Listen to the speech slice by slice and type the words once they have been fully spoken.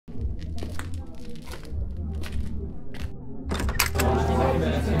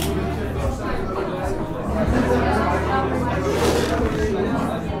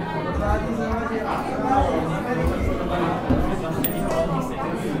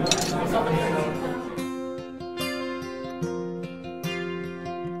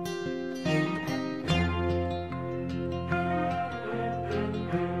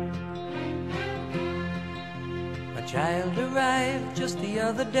child arrived just the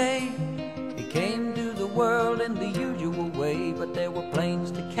other day. He came to the world in the usual way, but there were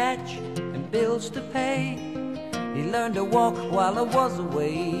planes to catch and bills to pay. He learned to walk while I was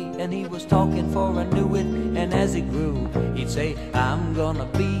away, and he was talking for I knew it. And as he grew, he'd say, I'm gonna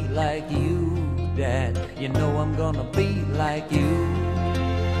be like you, Dad. You know I'm gonna be like you.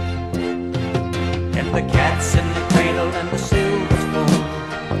 And the cat's in the cradle and the silver spoon,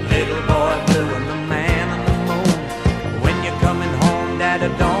 little boy blue and the man on the moon. When you're coming home, Dad, I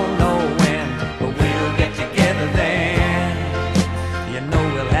don't know when, but we'll get together then. You know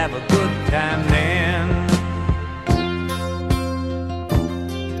we'll have a good time then.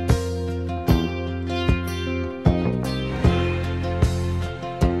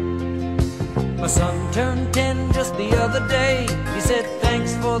 My son turned 10 just the other day. He said,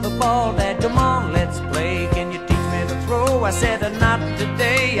 thanks for the ball, Dad, come on, let's play. Can you teach me to throw? I said, not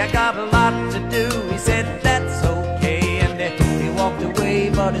today, I got a lot to do. He said, that's okay, and he walked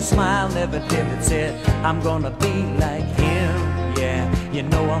away, but his smile never dimmed. Said, I'm gonna be like him, yeah, you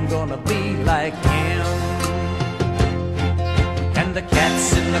know I'm gonna be like him. And the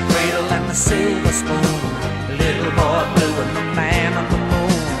cat's in the cradle and the silver spoon, little boy blue and the man on the moon.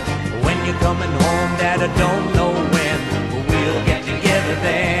 When you're coming home, Dad, I don't know when, but we'll get together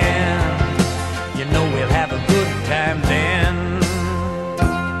then. You know we'll have a good time then.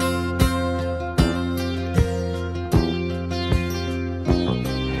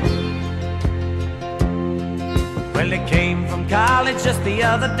 Well, he came from college just the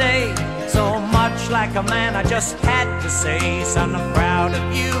other day. So much like a man, I just had to say, son, I'm proud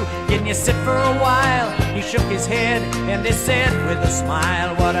of you. Can you sit for a while? He shook his head and he said with a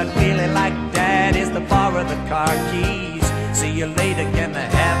smile, what I'd really like, Dad, is to borrow the car keys. See you later, can I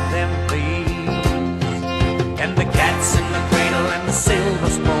have them, please? And the cat's in the cradle and the silver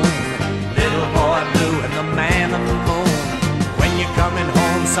spoon, little boy blue and the man on the moon. When you're coming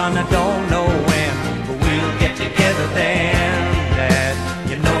home, son, I don't know when, but we'll get together then, Dad.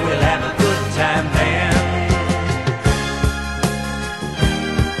 You know we'll have a good time then.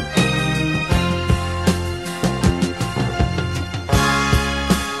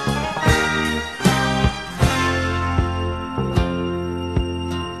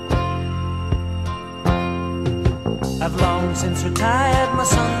 I've long since retired, my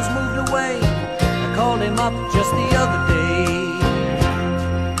son's moved away. I called him up just the other day.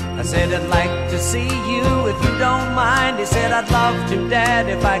 I said, I'd like to see you if you don't mind. He said, I'd love to, Dad,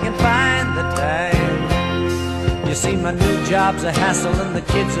 if I can find the time. You see, my new job's a hassle and the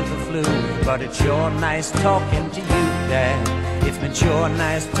kids are the flu, but it's sure nice talking to you, Dad. It's been sure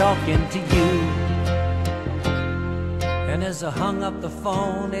nice talking to you. And as I hung up the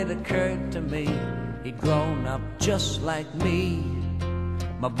phone, it occurred to me, he'd grown up just like me.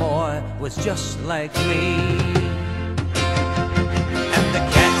 My boy was just like me. And the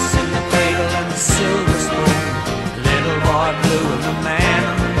cat's in the cradle and the silver spoon, little boy blue and the man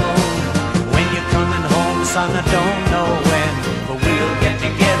on the moon. When you're coming home, son, I don't